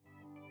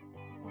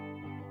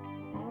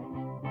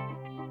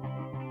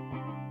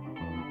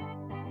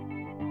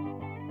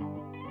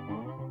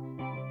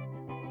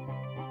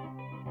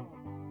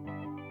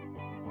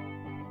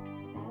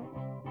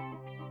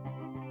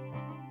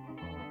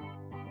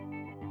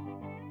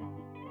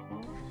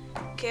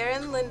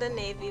Karen Linda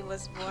Navy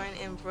was born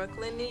in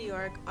Brooklyn, New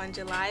York on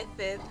July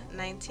 5th,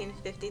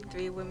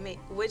 1953,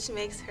 which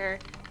makes her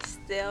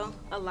still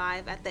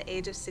alive at the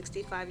age of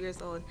 65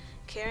 years old.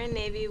 Karen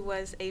Navy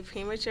was a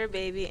premature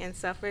baby and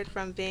suffered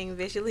from being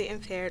visually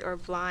impaired or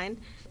blind.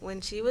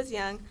 When she was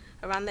young,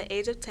 around the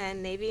age of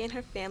 10, Navy and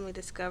her family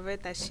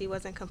discovered that she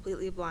wasn't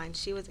completely blind.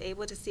 She was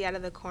able to see out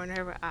of the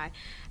corner of her eye.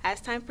 As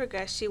time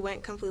progressed, she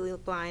went completely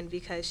blind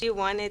because she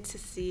wanted to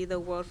see the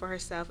world for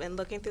herself, and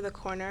looking through the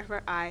corner of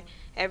her eye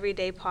every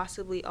day,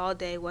 possibly all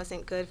day,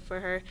 wasn't good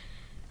for her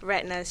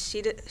retina.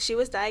 She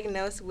was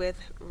diagnosed with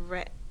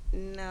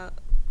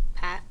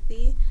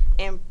retinopathy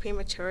and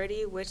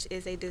prematurity, which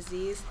is a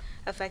disease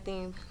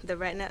affecting the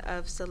retina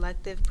of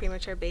selective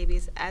premature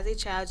babies. As a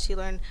child, she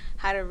learned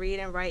how to read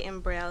and write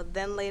in Braille,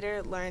 then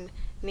later learned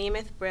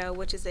Nemeth Braille,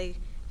 which is a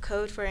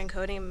code for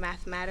encoding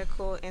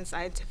mathematical and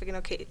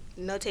scientific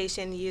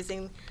notation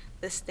using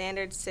the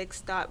standard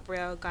 6-dot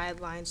Braille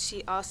guidelines.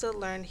 She also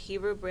learned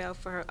Hebrew Braille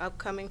for her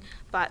upcoming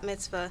bat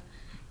mitzvah.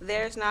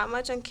 There's not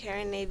much on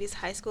Karen Navy's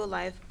high school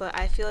life, but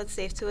I feel it's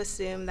safe to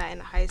assume that in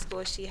high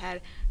school she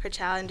had her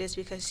challenges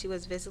because she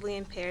was visually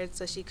impaired,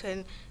 so she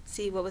couldn't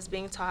see what was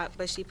being taught,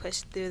 but she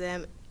pushed through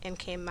them and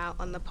came out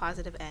on the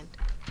positive end.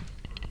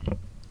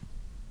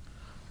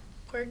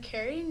 For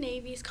Karen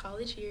Navy's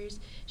college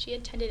years, she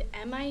attended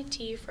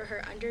MIT for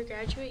her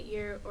undergraduate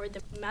year or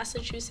the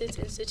Massachusetts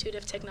Institute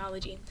of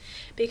Technology.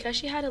 Because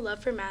she had a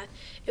love for math,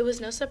 it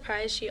was no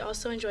surprise she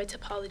also enjoyed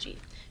topology.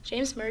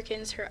 James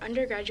Merkins, her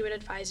undergraduate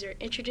advisor,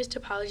 introduced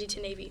topology to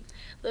Navy.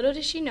 Little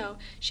did she know,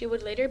 she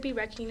would later be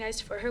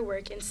recognized for her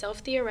work in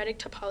self-theoretic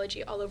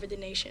topology all over the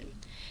nation.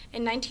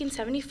 In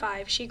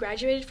 1975, she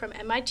graduated from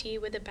MIT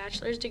with a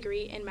bachelor's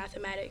degree in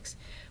mathematics.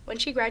 When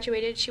she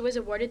graduated, she was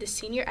awarded the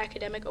Senior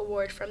Academic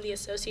Award from the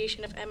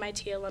Association of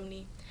MIT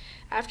Alumni.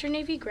 After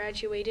Navy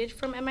graduated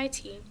from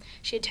MIT,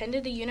 she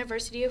attended the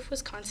University of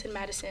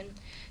Wisconsin-Madison.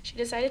 She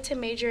decided to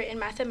major in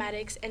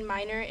mathematics and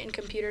minor in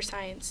computer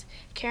science.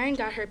 Karen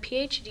got her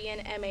PhD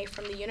and MA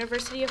from the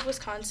University of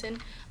Wisconsin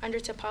under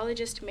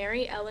topologist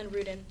Mary Ellen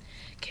Rudin.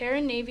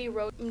 Karen Navy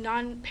wrote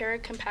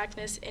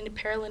non-paracompactness in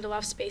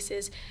Paralleloff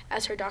spaces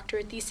as her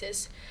doctorate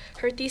thesis.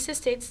 Her thesis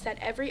states that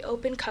every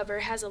open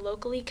cover has a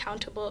locally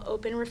countable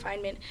open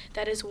refinement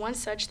that is one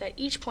such that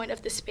each point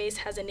of the space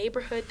has a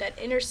neighborhood that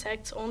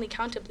intersects only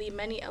countably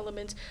many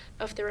elements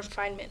of the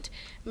refinement.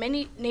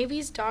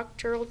 Navy's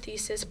doctoral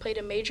thesis played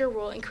a major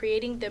role in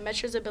creating the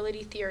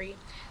measurizability theory.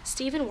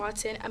 Stephen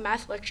Watson, a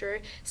math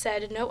lecturer,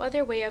 said, "No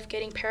other way of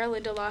getting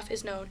Paralleloff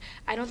is known.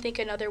 I don't think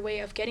another way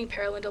of getting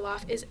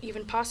Paralleloff is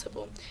even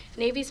possible.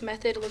 Navy's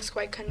method looks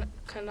quite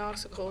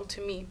canonical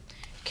to me."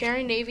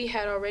 Karen Navy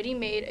had already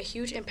made a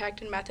huge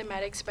impact in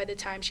mathematics by the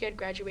time she had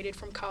graduated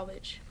from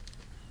college.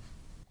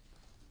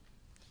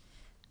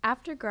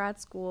 After grad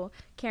school,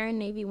 Karen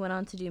Navy went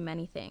on to do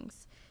many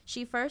things.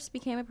 She first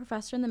became a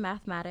professor in the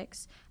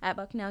mathematics at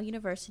Bucknell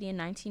University in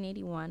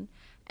 1981,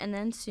 and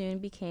then soon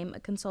became a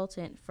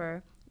consultant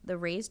for the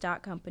Raised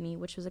Dot Company,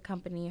 which was a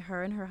company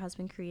her and her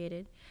husband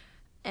created,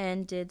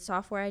 and did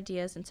software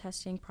ideas and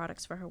testing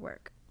products for her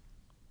work.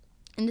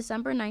 In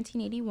December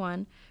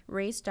 1981,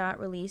 Raised Dot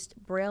released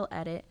Braille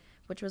Edit,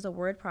 which was a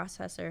word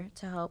processor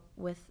to help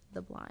with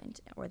the blind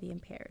or the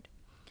impaired.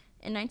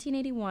 In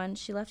 1981,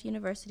 she left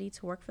university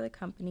to work for the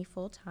company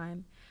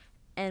full-time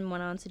and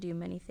went on to do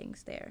many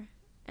things there.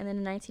 And then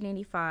in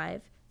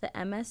 1985, the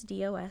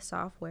MS-DOS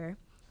software,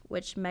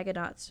 which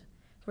Megadots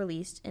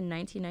released in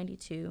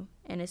 1992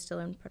 and is still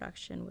in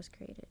production, was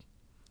created.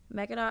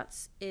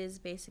 Megadots is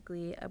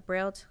basically a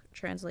Braille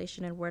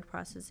translation and word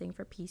processing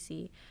for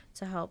PC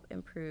to help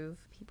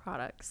improve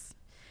products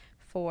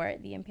for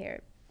the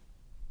impaired.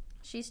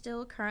 She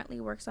still currently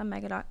works on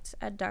Megadots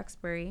at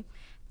Duxbury,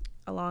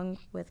 along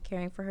with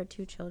caring for her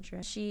 2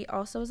 children. She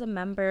also is a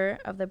member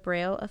of the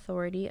Braille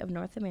Authority of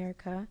North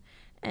America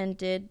and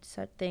did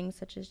such things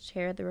such as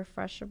chair the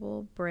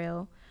Refreshable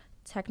Braille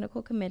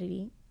Technical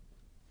Committee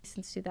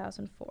since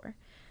 2004.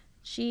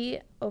 She,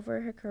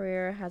 over her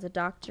career, has a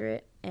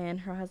doctorate,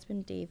 and her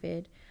husband,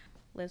 David,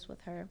 lives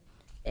with her.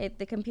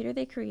 The computer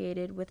they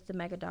created with the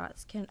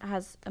Megadots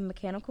has a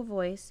mechanical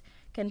voice,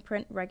 can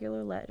print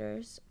regular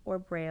letters or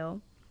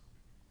Braille,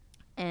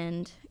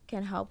 and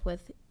can help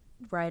with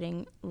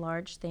writing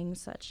large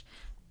things such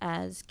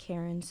as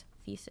Karen's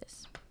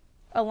thesis.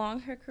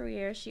 Along her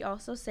career, she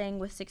also sang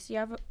with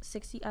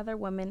 60 other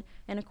women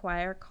in a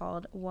choir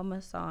called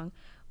Womasong,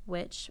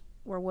 which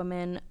were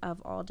women of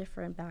all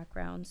different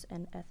backgrounds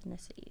and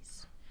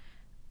ethnicities.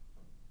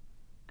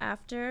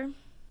 After,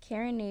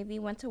 Karen Navy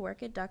went to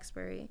work at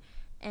Duxbury,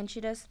 and she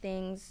does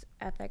things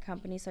at that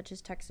company such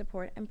as tech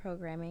support and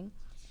programming,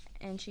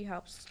 and she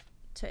helps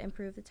to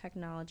improve the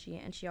technology,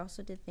 and she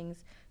also did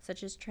things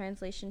such as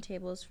translation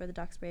tables for the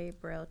Duxbury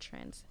Braille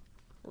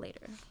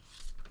translator.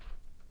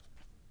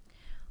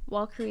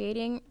 While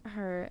creating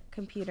her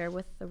computer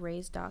with the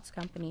Raised Dots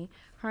company,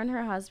 her and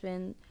her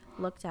husband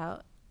looked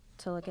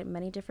at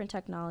many different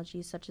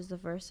technologies such as the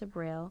Versa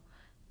Braille,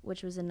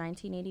 which was in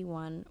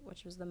 1981,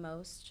 which was the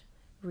most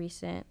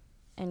recent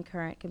and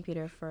current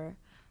computer for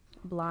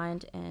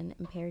blind and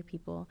impaired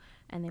people,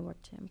 and they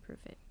work to improve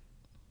it.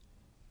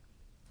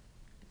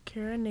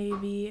 Kara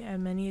Navy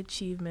and many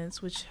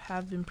achievements which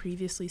have been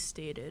previously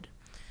stated.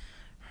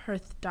 Her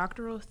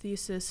doctoral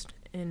thesis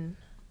in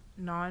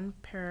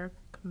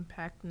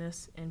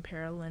non-paracompactness in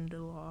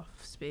Paralindelof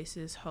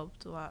spaces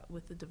helped a lot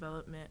with the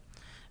development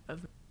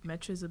of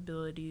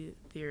metrizability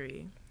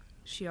theory.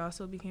 She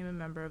also became a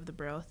member of the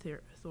Braille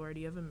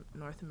Authority of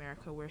North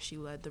America, where she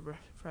led the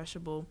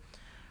Refreshable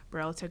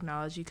Braille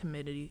Technology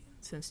Committee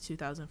since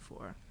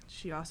 2004.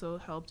 She also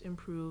helped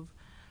improve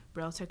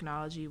Braille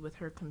technology with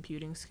her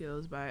computing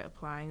skills by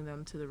applying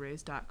them to the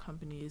Raise Dot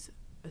Company's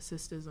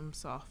Assistism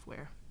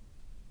software.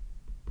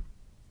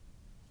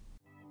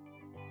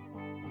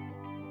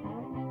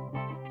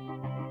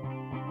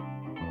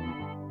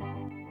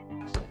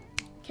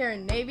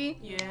 Karen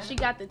Navy, she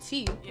got the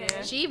T.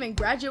 She even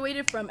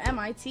graduated from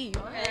MIT.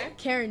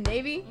 Karen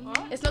Navy,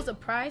 it's no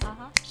surprise,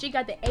 she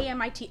got the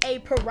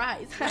AMITA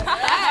prize.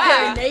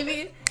 Karen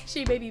Navy,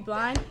 she may be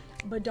blind,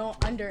 but don't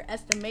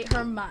underestimate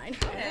her mind.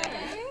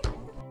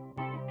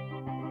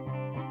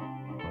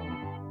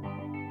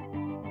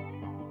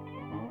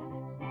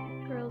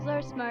 Girls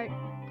are smart.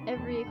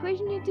 Every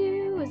equation you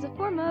do is a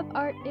form of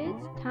art.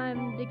 It's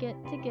time to get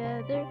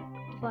together.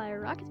 Fly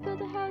rockets,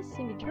 build a house,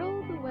 and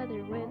control the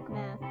weather with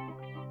math.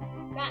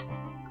 Math.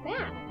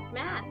 Math.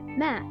 Math.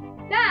 Math.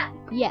 Math.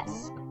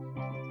 Yes.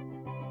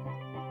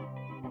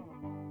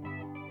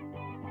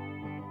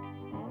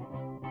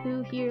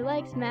 Who here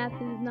likes math?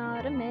 Who's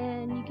not a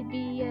man? You could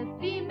be a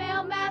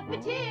female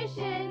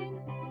mathematician.